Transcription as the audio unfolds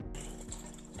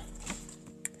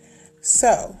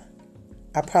So,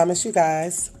 I promised you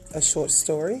guys a short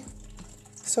story.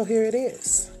 So here it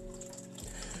is.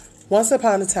 Once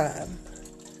upon a time,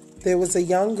 there was a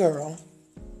young girl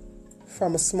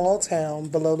from a small town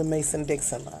below the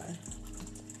Mason-Dixon line.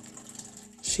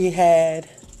 She had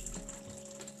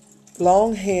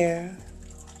long hair,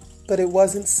 but it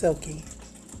wasn't silky.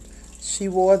 She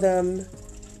wore them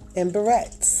in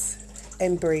barrettes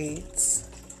and braids.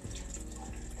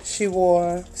 She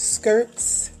wore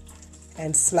skirts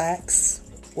and slacks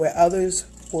where others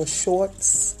wore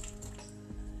shorts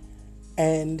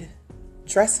and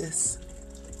dresses.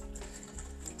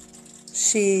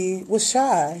 She was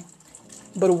shy,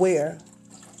 but aware.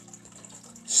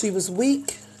 She was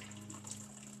weak,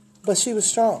 but she was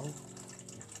strong.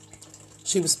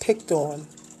 She was picked on.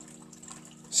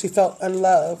 She felt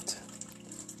unloved.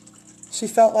 She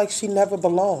felt like she never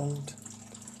belonged.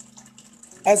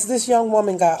 As this young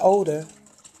woman got older,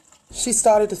 she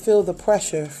started to feel the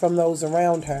pressure from those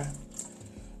around her.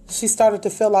 She started to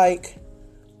feel like,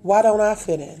 why don't I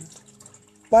fit in?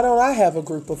 Why don't I have a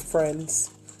group of friends?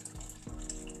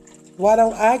 Why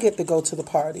don't I get to go to the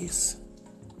parties?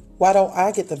 Why don't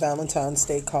I get the Valentine's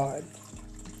Day card?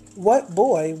 What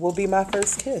boy will be my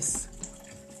first kiss?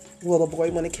 Will a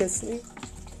boy want to kiss me?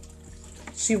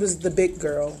 She was the big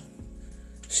girl.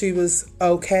 She was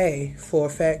okay for a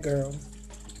fat girl.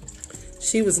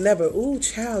 She was never, ooh,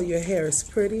 child, your hair is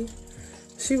pretty.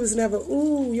 She was never,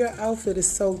 ooh, your outfit is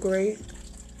so great.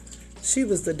 She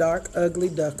was the dark, ugly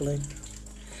duckling.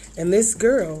 And this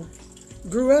girl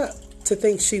grew up to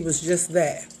think she was just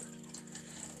that.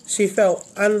 She felt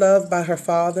unloved by her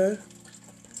father.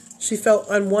 She felt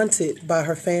unwanted by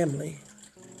her family.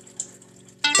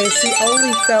 And she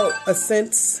only felt a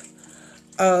sense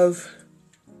of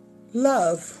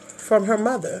love from her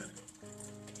mother,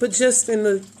 but just in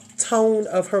the tone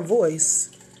of her voice,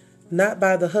 not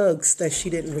by the hugs that she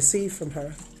didn't receive from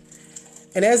her.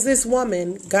 And as this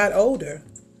woman got older,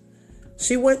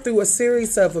 she went through a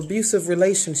series of abusive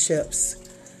relationships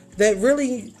that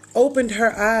really opened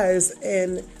her eyes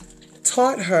and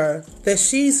taught her that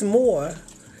she's more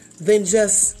than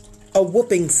just a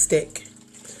whooping stick.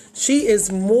 She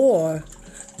is more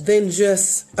than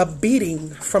just a beating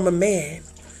from a man.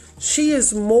 She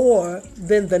is more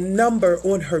than the number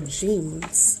on her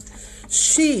jeans.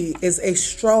 She is a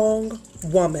strong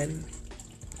woman.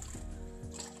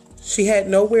 She had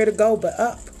nowhere to go but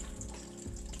up.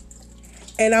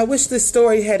 And I wish this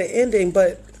story had an ending,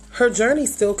 but her journey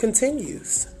still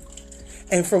continues.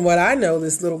 And from what I know,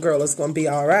 this little girl is going to be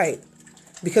all right.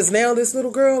 Because now this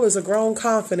little girl is a grown,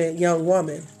 confident young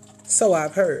woman. So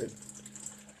I've heard.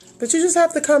 But you just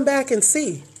have to come back and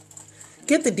see.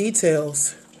 Get the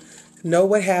details. Know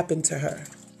what happened to her.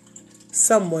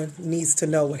 Someone needs to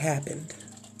know what happened.